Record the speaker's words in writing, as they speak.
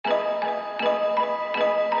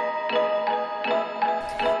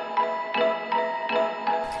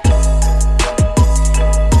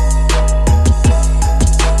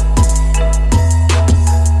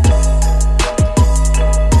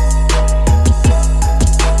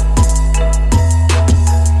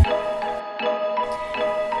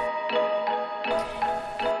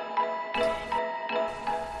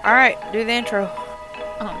right, do the intro.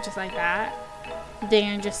 Oh, just like that?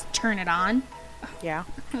 Then just turn it on? Yeah.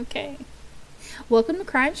 Okay. Welcome to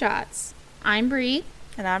Crime Shots. I'm Bree.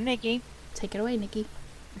 And I'm Nikki. Take it away, Nikki.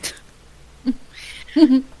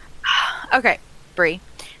 Okay, Bree.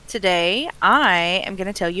 Today I am going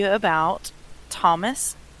to tell you about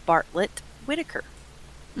Thomas Bartlett Whitaker.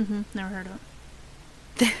 Never heard of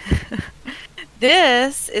it.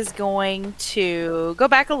 This is going to go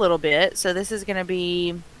back a little bit. So this is going to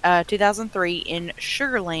be 2003 in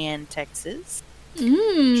Sugar Land, Texas.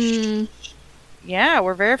 Yeah,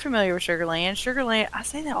 we're very familiar with Sugar Land. Sugar Land, I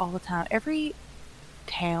say that all the time. Every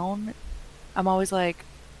town, I'm always like,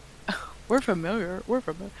 we're familiar.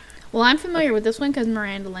 Well, I'm familiar with this one because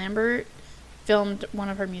Miranda Lambert filmed one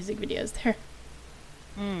of her music videos there.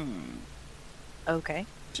 Okay.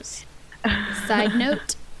 Just side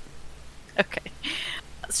note. Okay.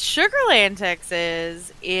 Sugar Land,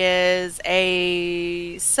 Texas is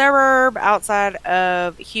a suburb outside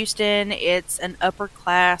of Houston. It's an upper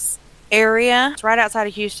class area. It's right outside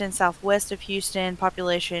of Houston, southwest of Houston.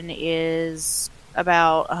 Population is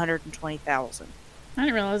about 120,000. I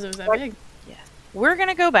didn't realize it was that big. Yeah. We're going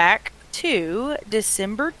to go back to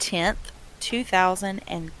December 10th,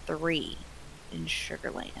 2003 in Sugar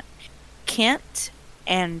Land. Kent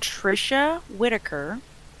and Trisha Whitaker,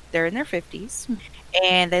 they're in their 50s,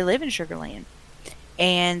 and they live in Sugar Land.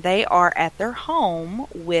 And they are at their home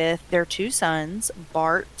with their two sons,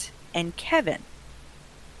 Bart and Kevin.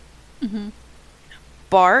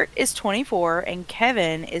 Bart is 24 and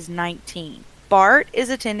Kevin is 19. Bart is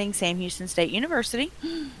attending Sam Houston State University.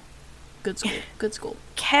 Good school. Good school.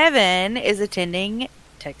 Kevin is attending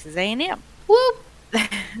Texas A&M. Whoop!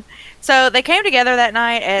 So they came together that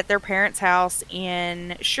night at their parents' house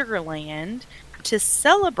in Sugar Land to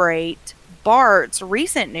celebrate Bart's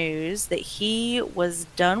recent news that he was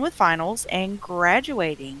done with finals and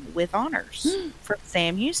graduating with honors from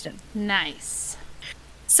Sam Houston. Nice.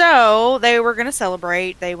 So they were going to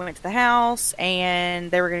celebrate. They went to the house and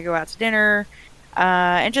they were going to go out to dinner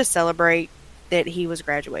and just celebrate that he was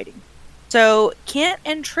graduating. So Kent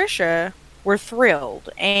and Trisha were thrilled.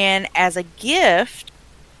 And as a gift,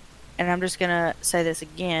 and I'm just going to say this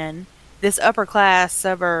again, this upper class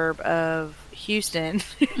suburb of Houston,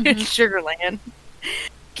 Sugar Land,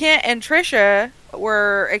 Kent and Trisha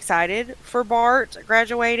were excited for Bart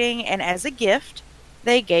graduating. And as a gift,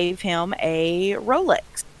 they gave him a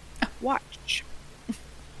Rolex watch.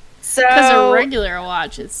 So, Because a regular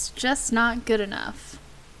watch is just not good enough.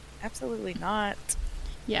 Absolutely not.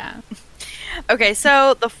 Yeah. Okay,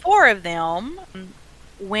 so the four of them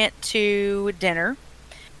went to dinner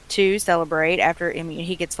to celebrate after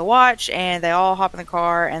he gets the watch, and they all hop in the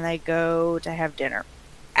car and they go to have dinner.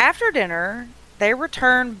 After dinner, they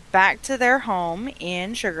return back to their home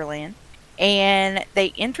in Sugar Land, and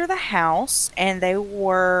they enter the house, and they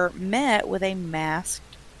were met with a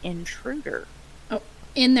masked intruder. Oh,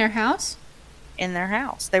 in their house? In their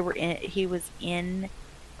house. The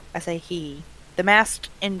masked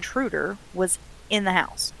intruder was in the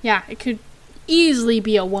house. Yeah, it could easily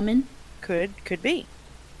be a woman. Could be.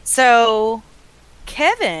 So,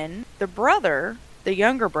 Kevin, the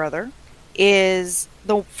younger brother, is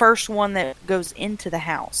the first one that goes into the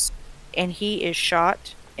house. And he is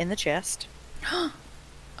shot in the chest. Oh,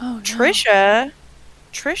 no. Trisha,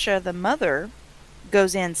 the mother,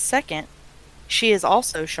 goes in second. She is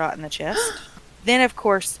also shot in the chest. Then, of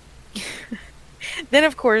course,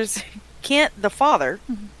 Kent, the father,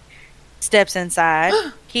 steps inside.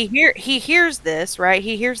 He hears this, right?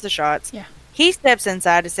 He hears the shots. Yeah. He steps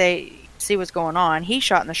inside to see what's going on. He's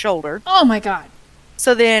shot in the shoulder. Oh my God.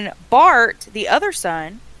 So then Bart, the other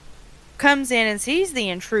son, comes in and sees the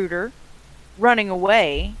intruder running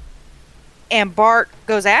away. And Bart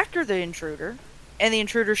goes after the intruder. And the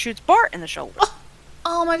intruder shoots Bart in the shoulder.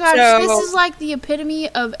 Oh my gosh. This is like the epitome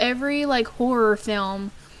of every like horror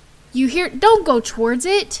film. You hear, don't go towards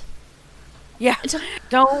it. Yeah.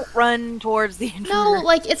 Don't run towards the intruder. No,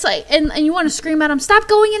 like, it's like, and you want to scream at him, stop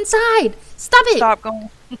going inside! Stop it! Stop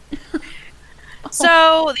going.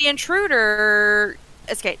 So, the intruder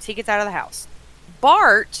escapes. He gets out of the house.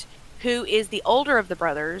 Bart, who is the older of the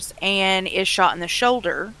brothers and is shot in the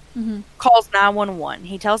shoulder, calls 911.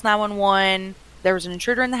 He tells 911, there was an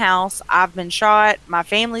intruder in the house. I've been shot. My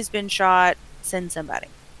family's been shot. Send somebody.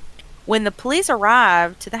 When the police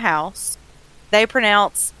arrive to the house, they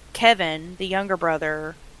pronounce Kevin, the younger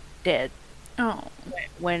brother, dead. Oh.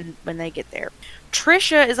 When they get there.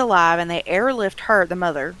 Trisha is alive and they airlift her, the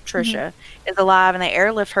mother, Trisha, is alive and they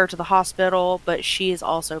airlift her to the hospital, but she is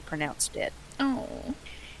also pronounced dead. Oh.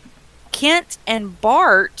 Kent and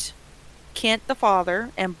Bart Kent, the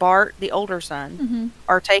father, and Bart, the older son,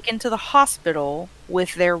 are taken to the hospital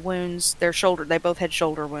with their wounds, their shoulder. They both had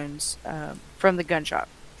shoulder wounds from the gunshot,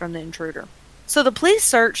 from the intruder. So the police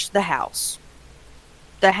searched the house.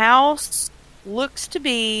 The house looks to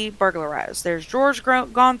be burglarized. There's drawers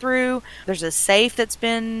gone through. There's a safe that's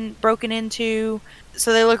been broken into.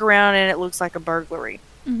 So they look around and it looks like a burglary.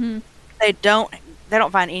 They don't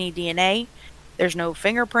find any DNA. There's no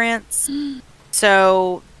fingerprints.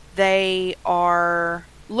 So they are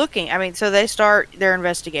looking. I mean, so they start their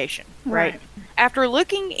investigation, right? After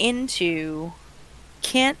looking into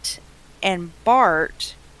Kent and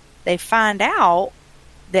Bart, they find out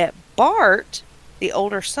that Bart, the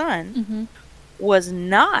older son, was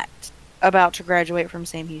not about to graduate from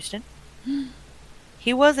Sam Houston.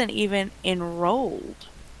 He wasn't even enrolled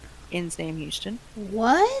in Sam Houston.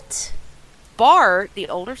 What? Bart, the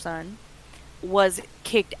older son, was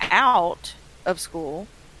kicked out of school.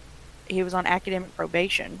 He was on academic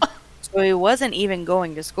probation. So he wasn't even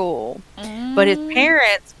going to school. But his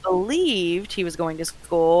parents believed he was going to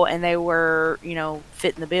school, and they were,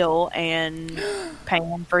 fitting the bill and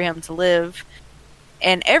paying for him to live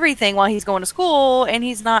and everything while he's going to school, and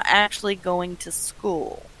he's not actually going to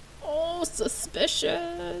school. Oh,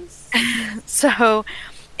 suspicious. So,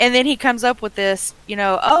 and then he comes up with this,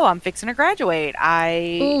 oh, I'm fixing to graduate.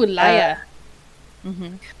 Ooh, liar.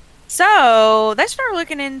 So they start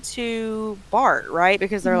looking into Bart, right?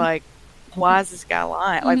 Because they're like, why is this guy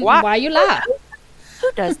lying? Like, why you lie?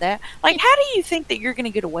 Who does that? Like, how do you think that you're going to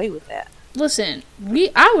get away with that? Listen,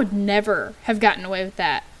 I would never have gotten away with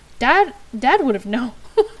that. Dad would have known.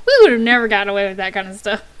 We would have never gotten away with that kind of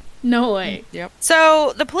stuff. No way. Yep.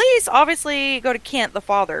 So the police obviously go to Kent, the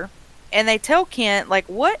father, and they tell Kent, like,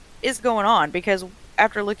 what is going on? Because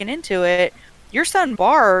after looking into it, your son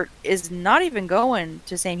Bart is not even going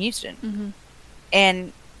to Sam Houston.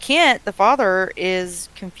 And Kent, the father, is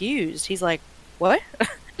confused. He's like, what?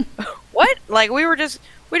 What? Like, we just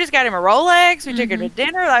got him a Rolex. We took him to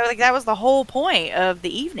dinner. Like, that was the whole point of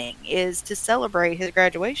the evening, is to celebrate his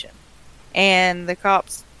graduation. And the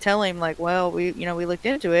cops tell him, like, well, we looked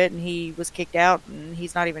into it, and he was kicked out, and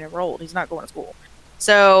he's not even enrolled. He's not going to school.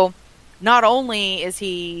 So not only is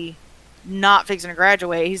he not fixing to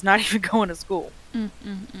graduate, he's not even going to school.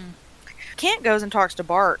 Kent goes and talks to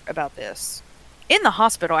Bart about this in the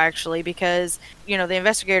hospital, actually, because the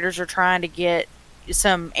investigators are trying to get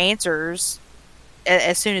some answers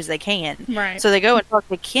as soon as they can. Right. So they go and talk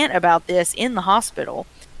to Kent about this in the hospital.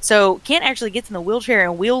 So Kent actually gets in the wheelchair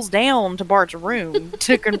and wheels down to Bart's room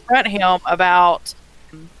to confront him about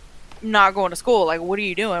not going to school. Like, what are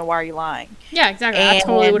you doing? Why are you lying? Yeah, exactly. I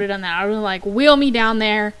totally would have done that. I would have like, wheel me down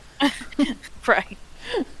there. Right.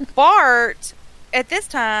 Bart, at this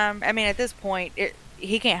point,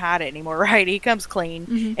 he can't hide it anymore, right? He comes clean,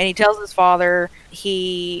 and he tells his father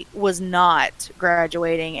he was not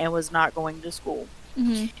graduating and was not going to school.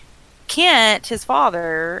 Kent, his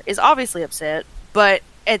father, is obviously upset, but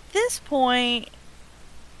at this point,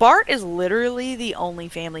 Bart is literally the only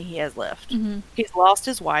family he has left. He's lost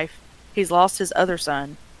his wife. He's lost his other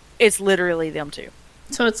son. It's literally them two.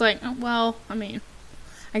 So it's like, well, I mean,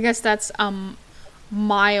 I guess that's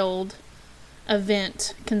mild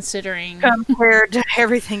event considering compared to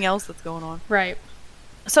everything else that's going on. Right.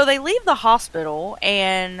 So they leave the hospital,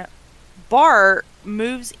 and Bart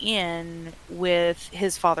moves in with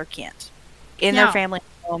his father Kent in their family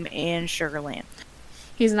home in Sugar Land.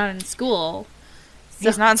 He's not in school. So.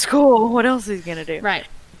 He's not in school. What else is he gonna do? Right.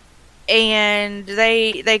 And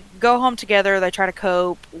they go home together. They try to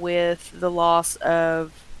cope with the loss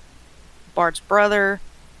of Bart's brother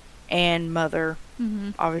and mother.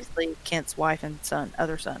 Obviously Kent's wife and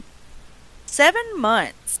other son. 7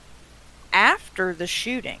 months after the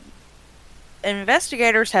shooting,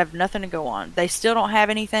 investigators have nothing to go on. They still don't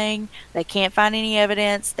have anything. They can't find any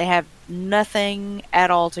evidence. They have nothing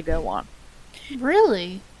at all to go on.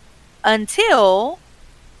 Really? Until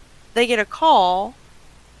they get a call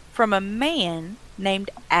from a man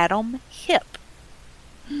named Adam Hipp.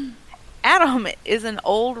 Adam is an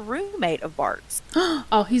old roommate of Bart's.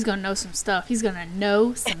 Oh, he's gonna know some stuff. He's gonna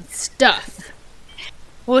know some stuff.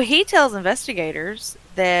 Well, he tells investigators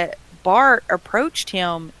that Bart approached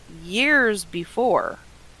him years before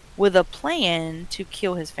with a plan to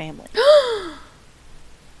kill his family.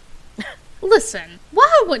 Listen,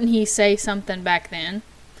 why wouldn't he say something back then?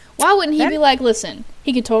 Why wouldn't he be like, listen,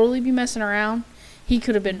 he could totally be messing around. He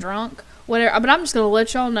could have been drunk, whatever. But I'm just gonna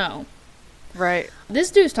let y'all know. Right.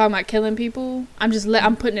 This dude's talking about killing people. I'm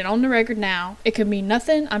putting it on the record now. It could mean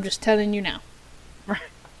nothing. I'm just telling you now. Right.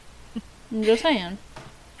 I'm just saying.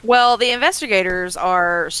 Well, the investigators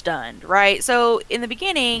are stunned, right? So in the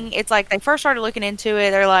beginning, it's like they first started looking into it.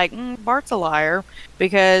 They're like, Bart's a liar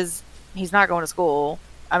because he's not going to school.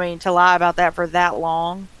 I mean, to lie about that for that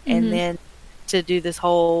long and then to do this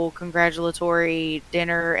whole congratulatory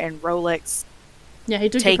dinner and Rolex. Yeah, he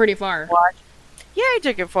took it pretty far. Watch. Yeah, he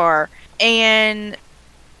took it far. And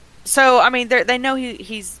so, I mean, they know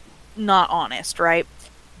he's not honest, right?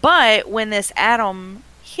 But when this Adam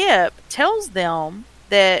Hip tells them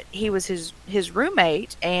that he was his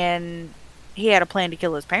roommate and he had a plan to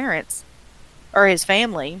kill his parents or his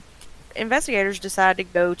family, investigators decide to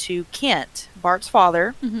go to Kent, Bart's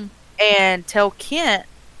father, and tell Kent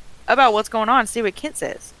about what's going on, see what Kent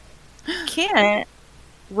says. Kent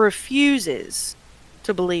refuses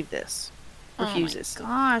to believe this. Refuses. Oh my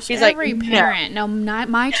gosh, he's every like, parent, no, not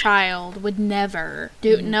my child would never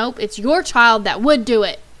do. Nope, it's your child that would do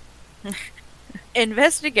it.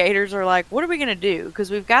 Investigators are like, what are we going to do?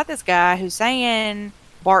 Because we've got this guy who's saying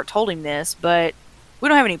Bart told him this, but we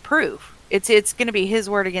don't have any proof. It's going to be his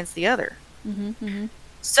word against the other.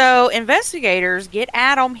 So investigators get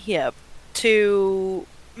Adam Hip to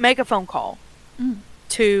make a phone call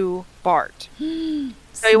to Bart.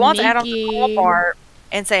 So he wants Adam to call Bart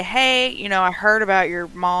and say, hey, you know, I heard about your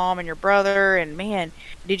mom and your brother, and man,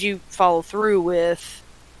 did you follow through with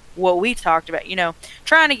what we talked about? You know,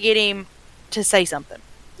 trying to get him to say something.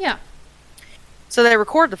 Yeah. So they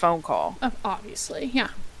record the phone call. Obviously, yeah.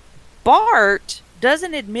 Bart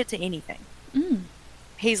doesn't admit to anything.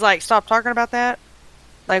 He's like, stop talking about that.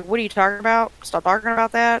 Like, what are you talking about? Stop talking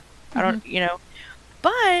about that. I don't, you know.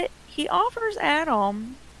 But he offers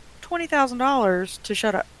Adam $20,000 to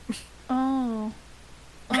shut up. Oh.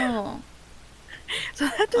 So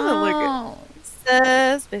that doesn't look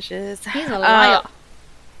suspicious. He's a liar.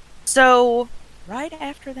 So right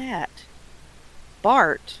after that,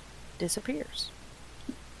 Bart disappears.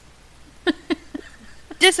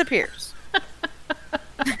 Disappears.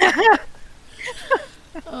 At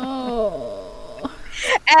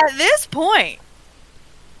this point,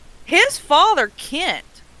 his father, Kent,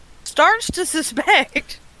 starts to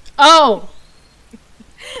suspect. Oh.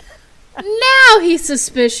 Now he's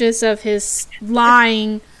suspicious of his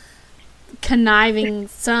lying, conniving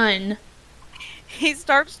son. He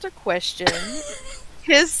starts to question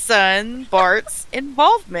his son, Bart's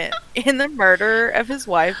involvement in the murder of his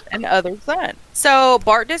wife and other son. So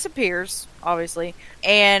Bart disappears, obviously,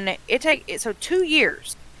 and it takes 2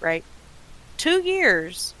 years, right? 2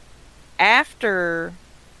 years after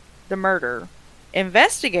the murder,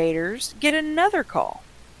 investigators get another call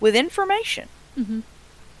with information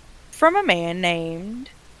from a man named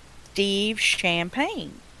Steve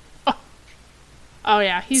Champagne. Oh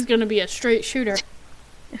yeah, he's going to be a straight shooter.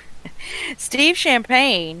 Steve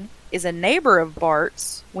Champagne is a neighbor of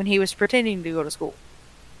Bart's when he was pretending to go to school.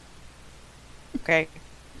 Okay.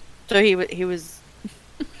 So he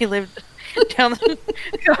lived down the...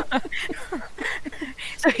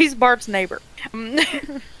 So he's Bart's neighbor.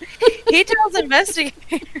 He tells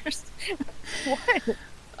investigators... What?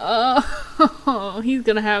 Oh, he's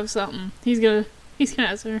going to have something. He's going to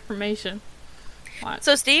have some information. What?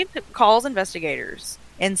 So Steve calls investigators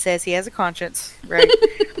and says he has a conscience, right?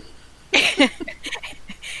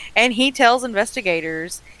 And he tells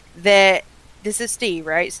investigators that this is Steve,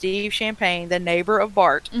 right? Steve Champagne, the neighbor of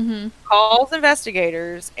Bart, calls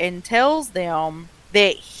investigators and tells them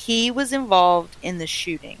that he was involved in the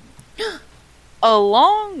shooting,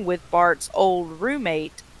 along with Bart's old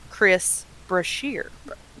roommate, Chris Brashear.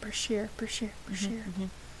 Brashear.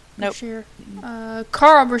 Nope. Brashear.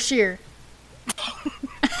 Carl Brashear.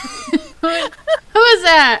 Who is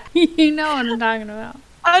that? You know what I'm talking about.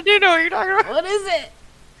 I do know what you're talking about. What is it?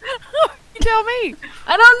 You tell me.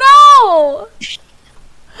 I don't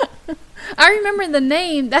know. I remember the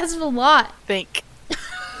name. That's a lot. Think.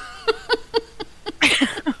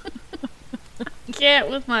 Can't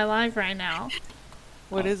with my life right now.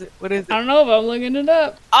 What is it? What is it? I don't know if I'm looking it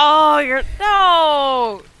up. Oh,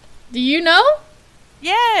 no. Do you know?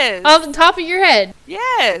 Yes. Off the top of your head.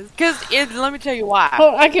 Yes. Because let me tell you why.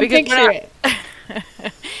 Oh, I can picture it.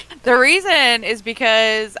 The reason is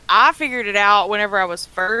because I figured it out whenever I was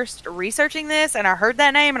first researching this, and I heard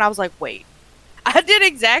that name, and I was like, wait. I did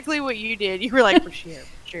exactly what you did. You were like, for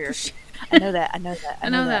sure. I know that. I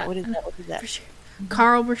know that. What is that? Brashear.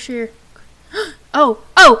 Carl Brashear. Oh!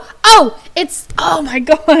 It's, oh my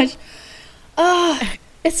gosh.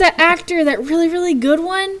 It's that actor, that really, really good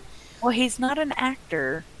one. Well, he's not an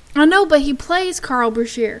actor. I know, but he plays Carl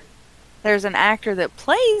Brashear. There's an actor that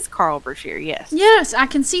plays Carl Brashear, yes. Yes, I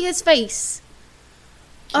can see his face.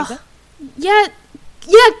 Cuba? Yeah,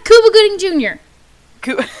 Cuba Gooding Jr.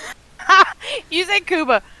 You said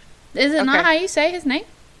Cuba. Is it not how you say his name?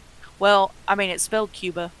 Well, I mean, it's spelled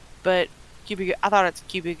Cuba, but I thought it's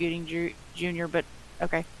Cuba Gooding Jr., but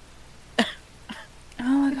okay. Oh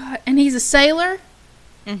my god. And he's a sailor?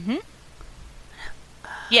 Mm-hmm.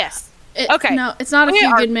 Yes. Okay. No, it's not A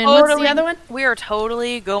Few Good Men. What's the other one? We are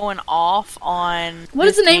totally going off on... What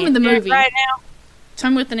is the name of the movie? Right now? Tell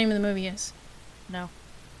me what the name of the movie is. No.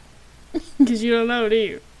 Because you don't know, do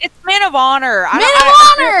you? It's Men of Honor. Men of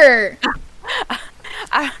Honor!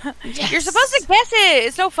 Yes. You're supposed to guess it.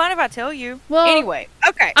 It's no fun if I tell you. Well, anyway,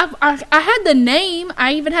 okay. I had the name.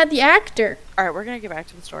 I even had the actor. All right, we're gonna get back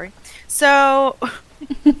to the story. So,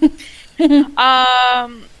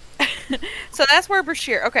 so that's where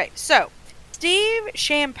Brashear. Okay, so Steve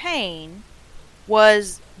Champagne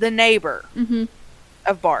was the neighbor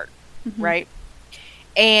of Bart, right?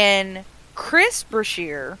 And Chris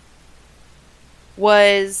Brashear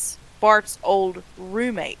was Bart's old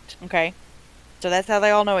roommate. Okay. So that's how they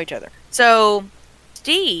all know each other. So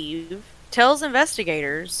Steve tells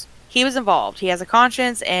investigators he was involved. He has a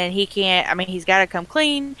conscience and he can't, I mean, he's got to come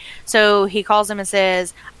clean. So he calls them and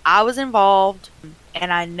says, I was involved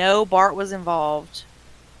and I know Bart was involved.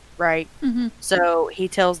 Right? Mm-hmm. So he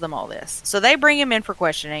tells them all this. So they bring him in for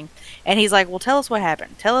questioning and he's like, well, tell us what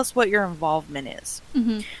happened. Tell us what your involvement is.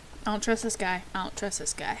 Mm-hmm. I don't trust this guy.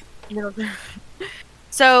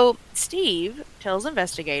 So Steve tells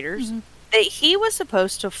investigators that he was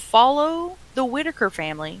supposed to follow the Whitaker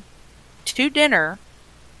family to dinner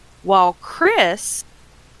while Chris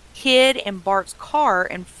hid in Bart's car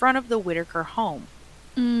in front of the Whitaker home.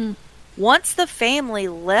 Once the family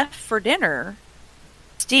left for dinner,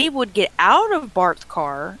 Steve would get out of Bart's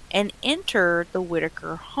car and enter the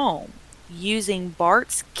Whitaker home using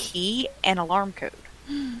Bart's key and alarm code.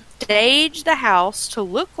 Stage the house to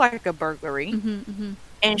look like a burglary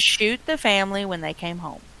and shoot the family when they came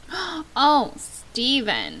home. Oh,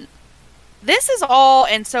 Steven. This is all,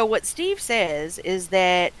 and so what Steve says is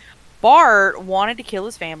that Bart wanted to kill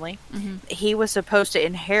his family. He was supposed to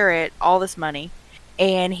inherit all this money,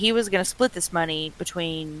 and he was going to split this money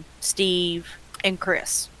between Steve and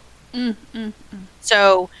Chris.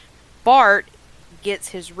 So Bart gets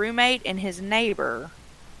his roommate and his neighbor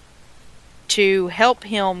to help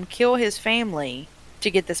him kill his family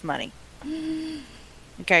to get this money.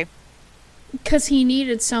 Okay. Because he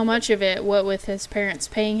needed so much of it, what with his parents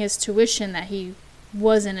paying his tuition that he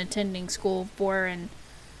wasn't attending school for, and...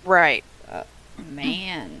 Right.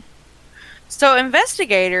 Man. So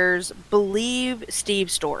investigators believe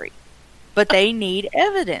Steve's story, but they need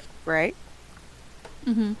evidence, right?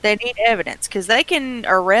 They need evidence, because they can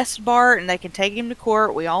arrest Bart and they can take him to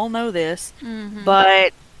court. We all know this.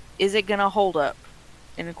 But is it going to hold up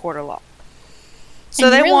in a court of law? So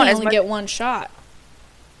and they really only get one shot.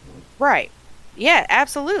 Right. Yeah,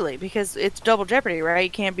 absolutely, because it's double jeopardy, right? You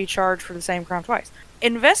can't be charged for the same crime twice.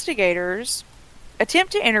 Investigators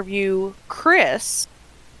attempt to interview Chris,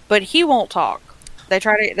 but he won't talk. They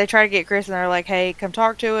try to get Chris, and they're like, "Hey, come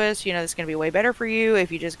talk to us. You know, this is going to be way better for you if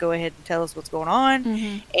you just go ahead and tell us what's going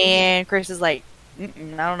on." And Chris is like, I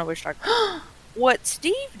don't know what you're talking about. What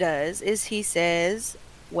Steve does is he says,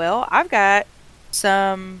 "Well, I've got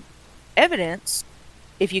some evidence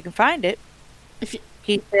if you can find it."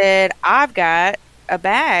 He said, I've got a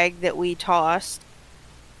bag that we tossed,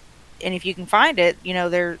 and if you can find it, you know,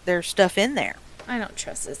 there's stuff in there. I don't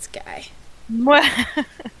trust this guy.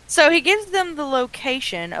 So he gives them the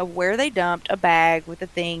location of where they dumped a bag with the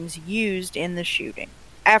things used in the shooting.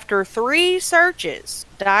 After 3 searches,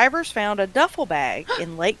 divers found a duffel bag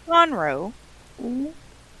in Lake Conroe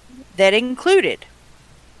that included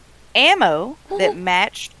ammo that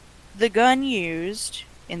matched the gun used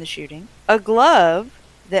in the shooting, a glove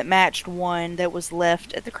that matched one that was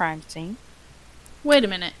left at the crime scene. Wait a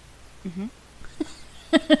minute.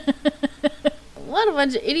 What a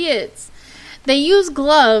bunch of idiots. They use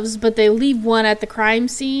gloves, but they leave one at the crime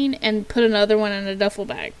scene and put another one in a duffel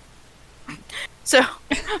bag. So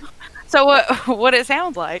what it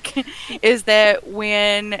sounds like is that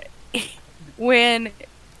when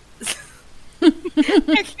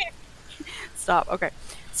stop. Okay.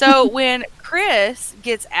 So when Chris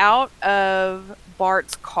gets out of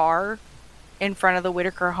Bart's car in front of the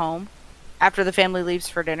Whitaker home after the family leaves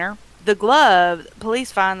for dinner,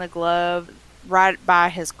 police find the glove right by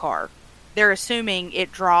his car. They're assuming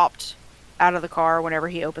it dropped out of the car whenever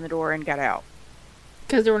he opened the door and got out.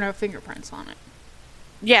 Because there were no fingerprints on it.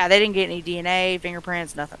 Yeah, they didn't get any DNA,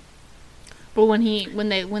 fingerprints, nothing. But when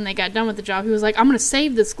they got done with the job, he was like, I'm going to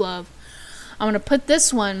save this glove. I'm going to put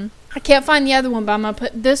this one. I can't find the other one, but I'm going to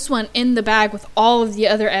put this one in the bag with all of the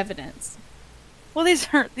other evidence. Well, these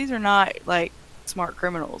are not, like, smart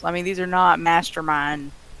criminals. I mean, these are not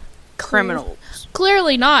mastermind criminals.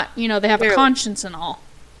 Clearly not. You know, they have a conscience and all.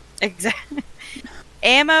 Exactly.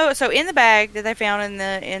 Ammo. So in the bag that they found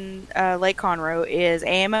in Lake Conroe is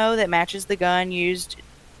ammo that matches the gun used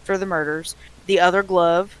for the murders, the other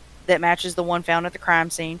glove that matches the one found at the crime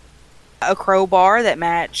scene, a crowbar that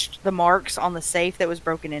matched the marks on the safe that was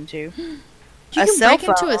broken into. You can break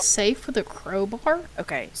into a safe with a crowbar?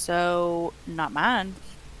 Okay, so not mine.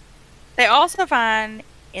 They also find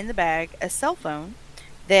in the bag a cell phone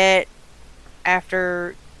that,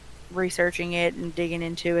 after researching it and digging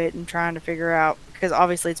into it and trying to figure out, because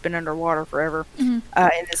obviously it's been underwater forever, in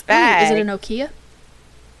this bag. Is it a Nokia?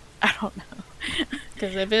 I don't know.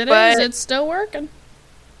 Because if it is, it's still working.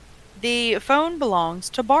 The phone belongs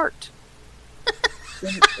to Bart.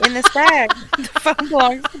 In this bag, the phone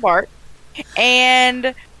belongs to Bart.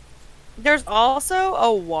 And there's also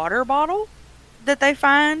a water bottle that they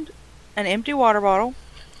find, an empty water bottle.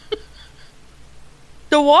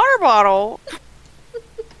 The water bottle,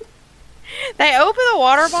 they open the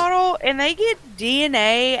water bottle and they get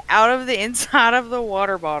DNA out of the inside of the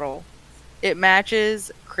water bottle. It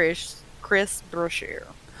matches Chris Brashear.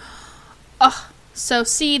 Oh, so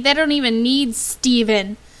see, they don't even need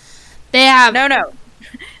Steven. They have...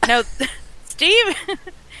 No.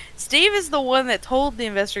 Steve is the one that told the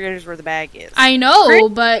investigators where the bag is. I know,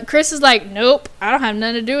 but Chris is like, nope, I don't have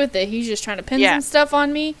nothing to do with it. He's just trying to pin some stuff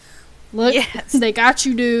on me. Look, They got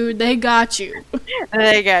you, dude. They got you.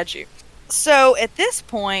 They got you. So, at this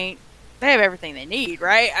point, they have everything they need,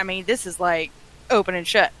 right? I mean, this is like open and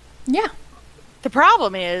shut. Yeah. The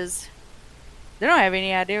problem is, they don't have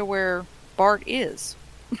any idea where Bart is.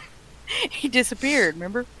 He disappeared,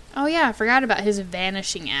 remember? Oh, yeah, I forgot about his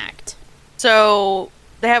vanishing act. So,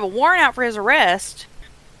 they have a warrant out for his arrest.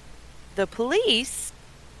 The police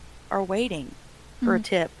are waiting for a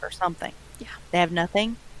tip or something. Yeah. They have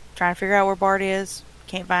nothing. Trying to figure out where Bart is.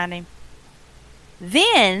 Can't find him.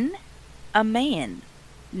 Then, a man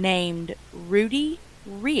named Rudy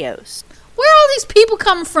Rios. Where all these people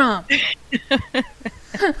come from?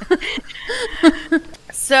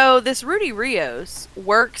 So, this Rudy Rios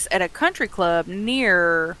works at a country club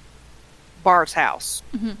near Bart's house.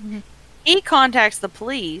 Mm-hmm. He contacts the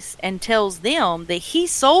police and tells them that he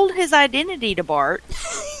sold his identity to Bart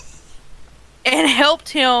and helped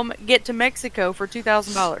him get to Mexico for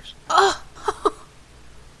 $2,000. Oh.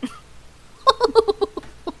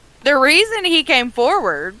 The reason he came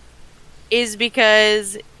forward is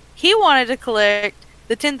because he wanted to collect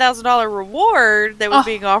the $10,000 reward that was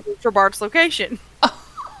being offered for Bart's location.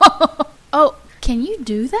 Oh, can you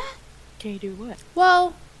do that? Can you do what?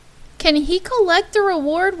 Well, can he collect the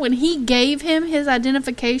reward when he gave him his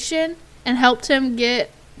identification and helped him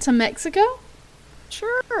get to Mexico?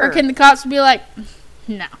 Sure. Or can the cops be like,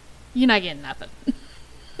 no, you're not getting nothing?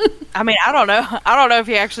 I mean, I don't know. I don't know if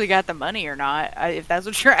he actually got the money or not, if that's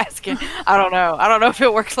what you're asking. I don't know. I don't know if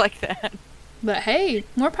it works like that. But hey,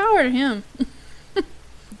 more power to him.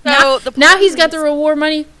 So now he's got the reward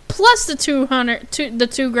money plus the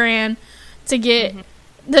 $2,000 to get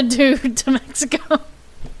the dude to Mexico.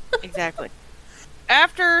 Exactly.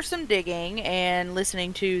 After some digging and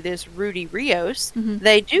listening to this Rudy Rios,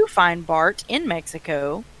 they do find Bart in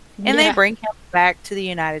Mexico, and they bring him back to the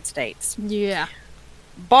United States. Yeah.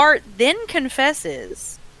 Bart then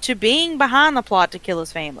confesses to being behind the plot to kill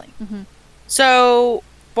his family. So,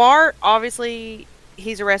 Bart, obviously,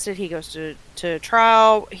 he's arrested. He goes to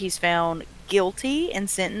trial. He's found guilty and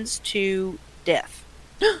sentenced to death.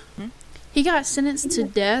 He got sentenced to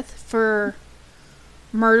death for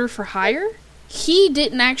murder for hire? He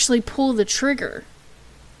didn't actually pull the trigger.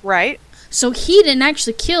 Right. So he didn't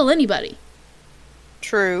actually kill anybody.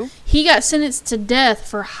 True. He got sentenced to death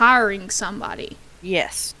for hiring somebody.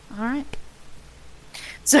 Yes. All right.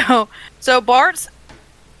 So Bart's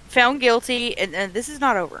found guilty, and this is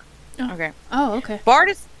not over. Oh. Okay. Oh, okay. Bart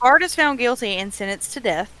is found guilty and sentenced to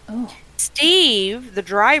death. Oh. Steve, the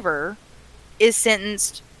driver, is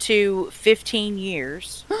sentenced to 15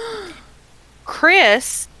 years.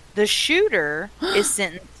 Chris, the shooter, is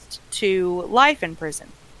sentenced to life in prison.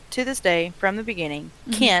 To this day, from the beginning,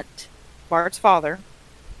 Kent, Bart's father,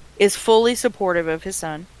 is fully supportive of his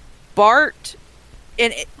son. Bart,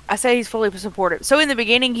 I say he's fully supportive. So in the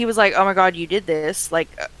beginning, he was like, oh my God, you did this. Like,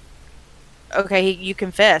 okay, you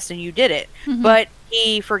confessed and you did it. But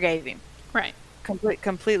he forgave him. Right.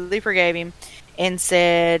 Completely forgave him and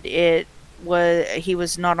said he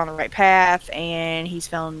was not on the right path, and he's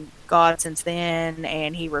found God since then,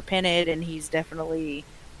 and he repented, and he's definitely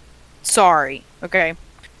sorry. Okay.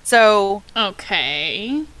 So.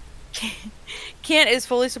 Okay. Kent is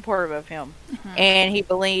fully supportive of him, and he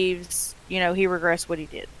believes, he regrets what he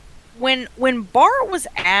did. When Bart was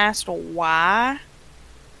asked why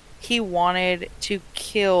he wanted to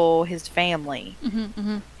kill his family,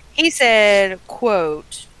 he said,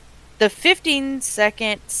 quote, "The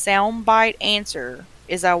 15-second soundbite answer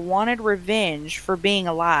is I wanted revenge for being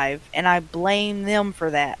alive, and I blame them for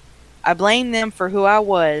that. I blame them for who I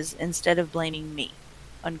was instead of blaming me."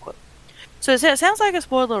 Unquote. So it sounds like a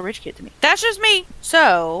spoiled little rich kid to me. That's just me.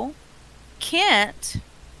 So Kent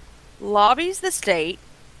lobbies the state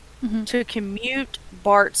to commute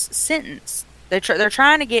Bart's sentence. They're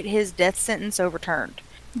trying to get his death sentence overturned.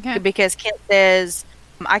 Okay. Because Kent says,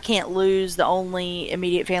 "I can't lose the only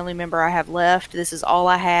immediate family member I have left. This is all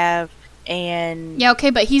I have." And yeah,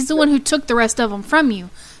 okay, but he's the one who took the rest of them from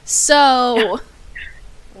you. So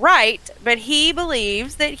right, but he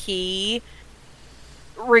believes that he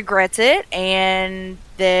regrets it and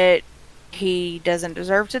that he doesn't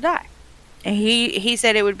deserve to die. And he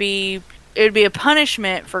said it would be a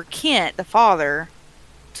punishment for Kent, the father,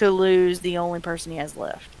 to lose the only person he has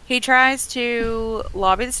left. He tries to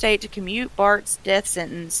lobby the state to commute Bart's death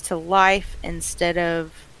sentence to life instead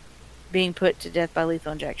of being put to death by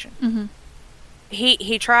lethal injection.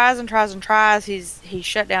 He tries and tries and tries. He's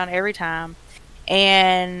shut down every time.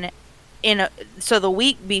 And so the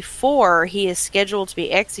week before he is scheduled to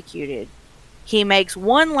be executed, he makes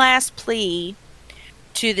one last plea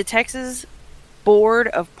to the Texas Board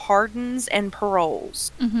of Pardons and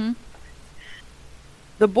Paroles.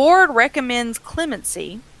 The board recommends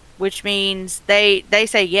clemency, which means they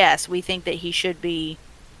say, yes, we think that he should be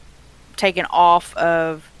taken off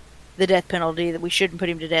of the death penalty, that we shouldn't put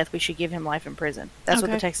him to death, we should give him life in prison. That's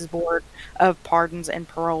what the Texas Board of Pardons and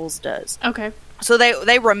Paroles does. Okay. So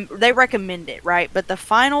they recommend it, right? But the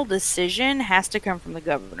final decision has to come from the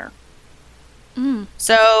governor.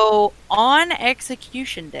 So on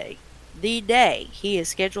execution day, the day he is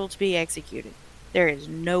scheduled to be executed, there is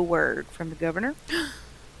no word from the governor.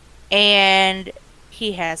 And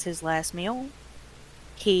he has his last meal.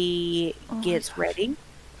 He gets ready.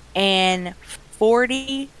 And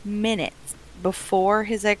 40 minutes before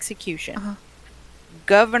his execution,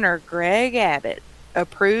 Governor Greg Abbott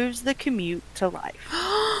approves the commute to life.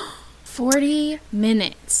 40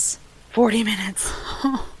 minutes. 40 minutes.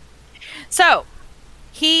 So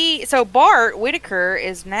Bart Whitaker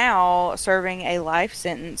is now serving a life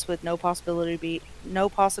sentence with no possibility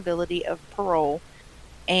of parole,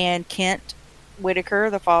 and Kent Whitaker,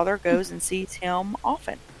 the father, goes and sees him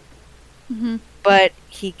often. But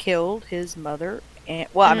he killed his mother, and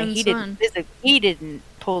he didn't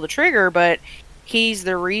pull the trigger, but he's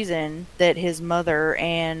the reason that his mother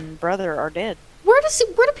and brother are dead. Where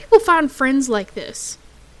do people find friends like this?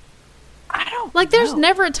 I don't like. There's know.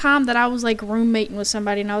 never a time that I was like roommating with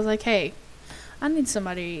somebody and I was like, "Hey, I need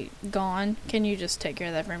somebody gone. Can you just take care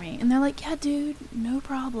of that for me?" And they're like, "Yeah, dude, no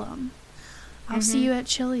problem. I'll see you at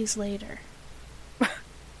Chili's later."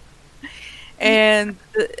 And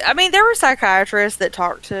there were psychiatrists that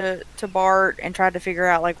talked to Bart and tried to figure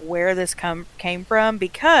out like where this came from,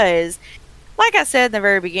 because, like I said in the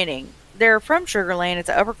very beginning, they're from Sugar Land. It's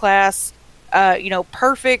an upper class,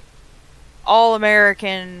 perfect, all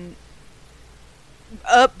American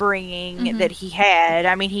upbringing that he had.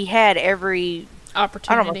 I mean, he had every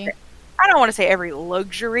opportunity. I don't want to say every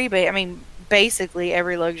luxury, but basically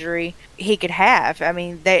every luxury he could have.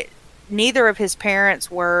 Neither of his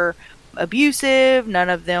parents were abusive, none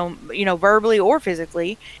of them, verbally or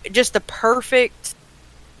physically. Just the perfect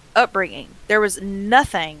upbringing. There was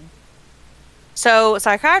nothing. So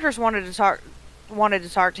psychiatrists wanted to talk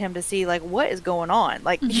to him to see like what is going on.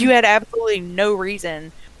 Like you had absolutely no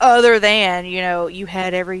reason other than, you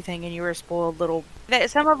had everything and you were a spoiled little.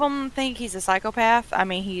 Some of them think he's a psychopath.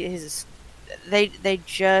 They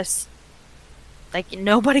just, like,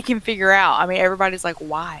 nobody can figure out. Everybody's like,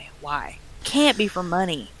 why? Can't be for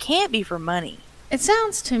money. It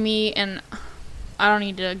sounds to me, and I don't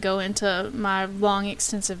need to go into my long,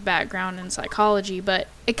 extensive background in psychology, but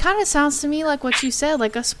it kind of sounds to me like what you said,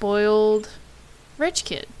 like a spoiled rich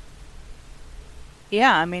kid.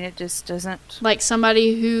 Yeah, it just doesn't... Like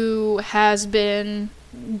somebody who has been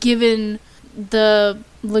given the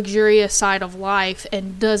luxurious side of life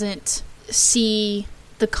and doesn't see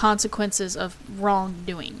the consequences of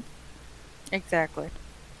wrongdoing. Exactly.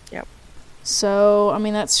 Yep. So,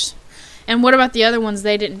 that's... And what about the other ones?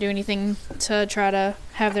 They didn't do anything to try to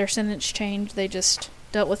have their sentence changed. They just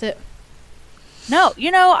dealt with it. No,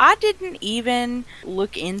 I didn't even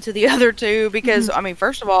look into the other two because,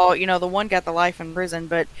 first of all, the one got the life in prison,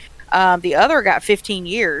 but the other got 15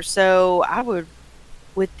 years. So I would,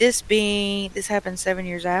 with this happened 7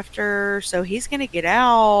 years after, so he's going to get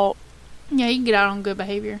out. Yeah, he can get out on good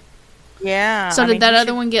behavior. Yeah. So did that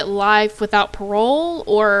other one get life without parole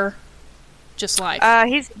or just life?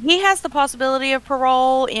 He has the possibility of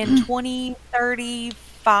parole in 2035.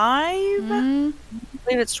 I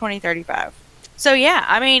believe it's 2035. So yeah,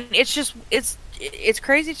 I mean, it's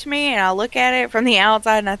crazy to me, and I look at it from the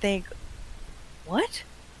outside and I think, what?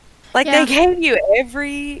 Like, Yeah. they gave you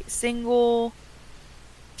every single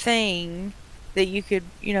thing that you could,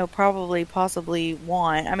 probably possibly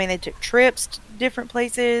want. I mean, they took trips to different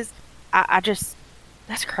places. I just,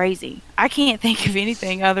 that's crazy. I can't think of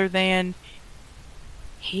anything other than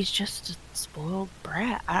he's just a spoiled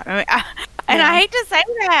brat. And I hate to say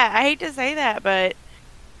that. I hate to say that, but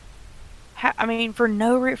I mean, for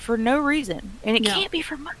no reason, and it can't be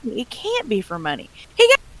for money. It can't be for money. He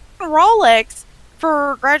got a Rolex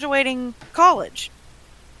for graduating college,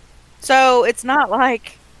 so it's not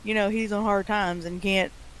like he's on hard times and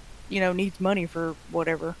can't needs money for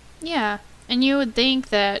whatever. Yeah, and you would think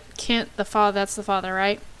that Kent, that's the father,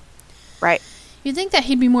 right? Right. You'd think that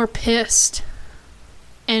he'd be more pissed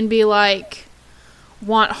and be like,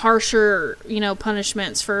 want harsher,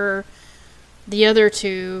 punishments for the other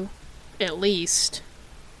two, at least.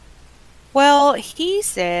 Well, he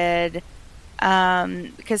said,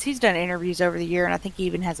 because he's done interviews over the year, and I think he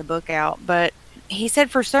even has a book out, but he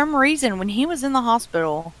said for some reason when he was in the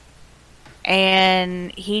hospital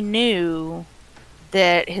and he knew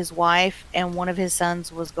that his wife and one of his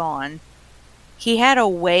sons was gone, he had a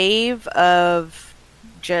wave of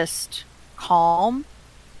just calm,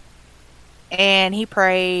 and he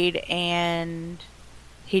prayed, and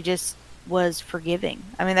he just was forgiving.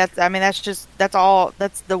 That's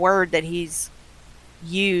the word that he's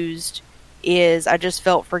used, is I just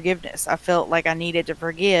felt forgiveness. I felt like I needed to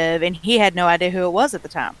forgive, and he had no idea who it was at the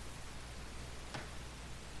time.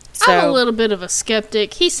 So, I'm a little bit of a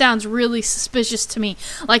skeptic. He sounds really suspicious to me.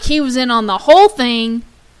 Like he was in on the whole thing.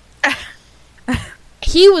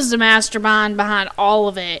 He was the mastermind behind all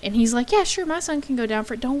of it. And he's like, yeah, sure, my son can go down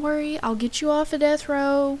for it. Don't worry, I'll get you off of death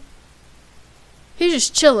row. He's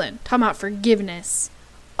just chilling, talking about forgiveness.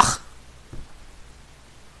 Ugh.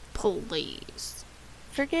 Please.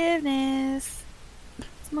 Forgiveness.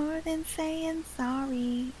 It's more than saying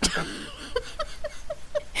sorry.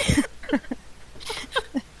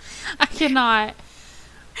 I cannot.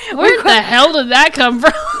 Where the hell did that come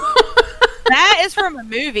from? That is from a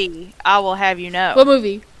movie, I will have you know. What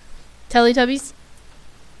movie? Teletubbies?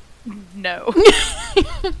 No.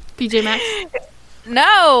 PJ Masks?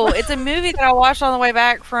 No, it's a movie that I watched on the way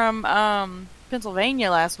back from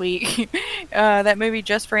Pennsylvania last week. That movie,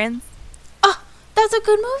 Just Friends. Oh, that's a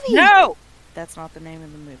good movie. No! That's not the name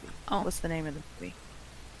of the movie. Oh. What's the name of the movie?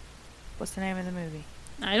 What's the name of the movie?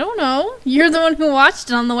 I don't know. You're the one who watched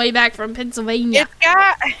it on the way back from Pennsylvania.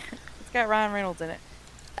 It's got Ryan Reynolds in it.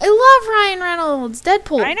 I love Ryan Reynolds.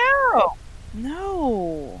 Deadpool. I know.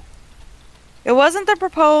 No. It wasn't The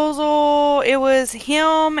Proposal. It was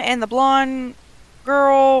him and the blonde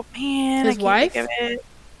girl. Man, his wife? Think of it.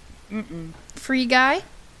 Mm-mm. Free Guy?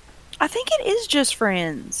 I think it is Just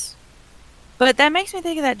Friends. But that makes me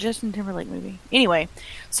think of that Justin Timberlake movie. Anyway,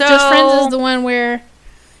 so Just Friends is the one where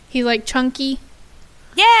he's like chunky.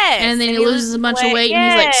 Yes. And then he loses a bunch of weight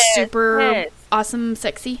and he's like super awesome,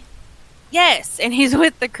 sexy. Yes. And he's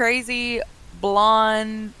with the crazy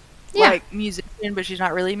blonde like musician, but she's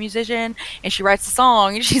not really a musician. And she writes a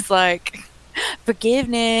song and she's like,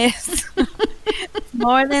 forgiveness.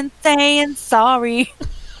 More than saying sorry.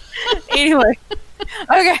 Anyway.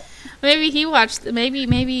 Okay. Maybe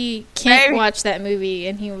Kent watched that movie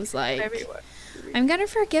and he was like, I'm gonna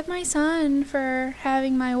forgive my son for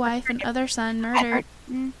having my wife and other son murdered.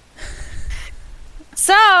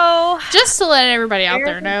 So, just to let everybody out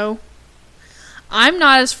there know, I'm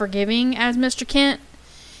not as forgiving as Mr. Kent,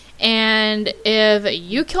 and if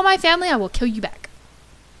you kill my family, I will kill you back.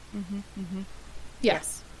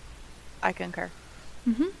 Yes. I concur.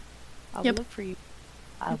 I will look for you.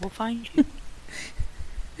 I will find you.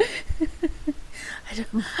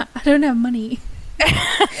 I don't have money.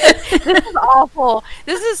 This is awful.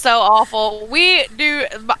 This is so awful.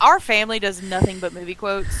 Our family does nothing but movie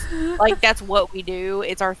quotes. Like, that's what we do.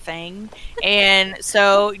 It's our thing. And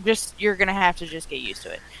so you're going to have to just get used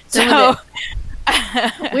to it. So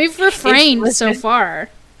we've refrained so far.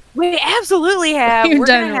 We absolutely have. We've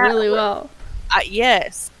done really well.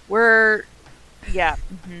 Yes. Yeah.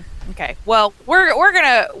 Okay. Well,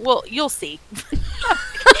 you'll see.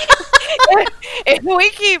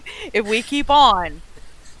 if we keep on,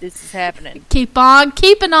 this is happening. Keep on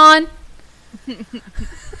keeping on.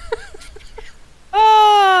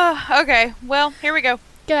 Okay. Well, here we go.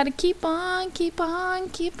 Gotta keep on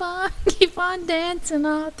dancing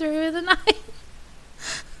all through the night.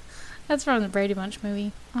 That's from the Brady Bunch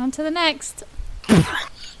movie. On to the next.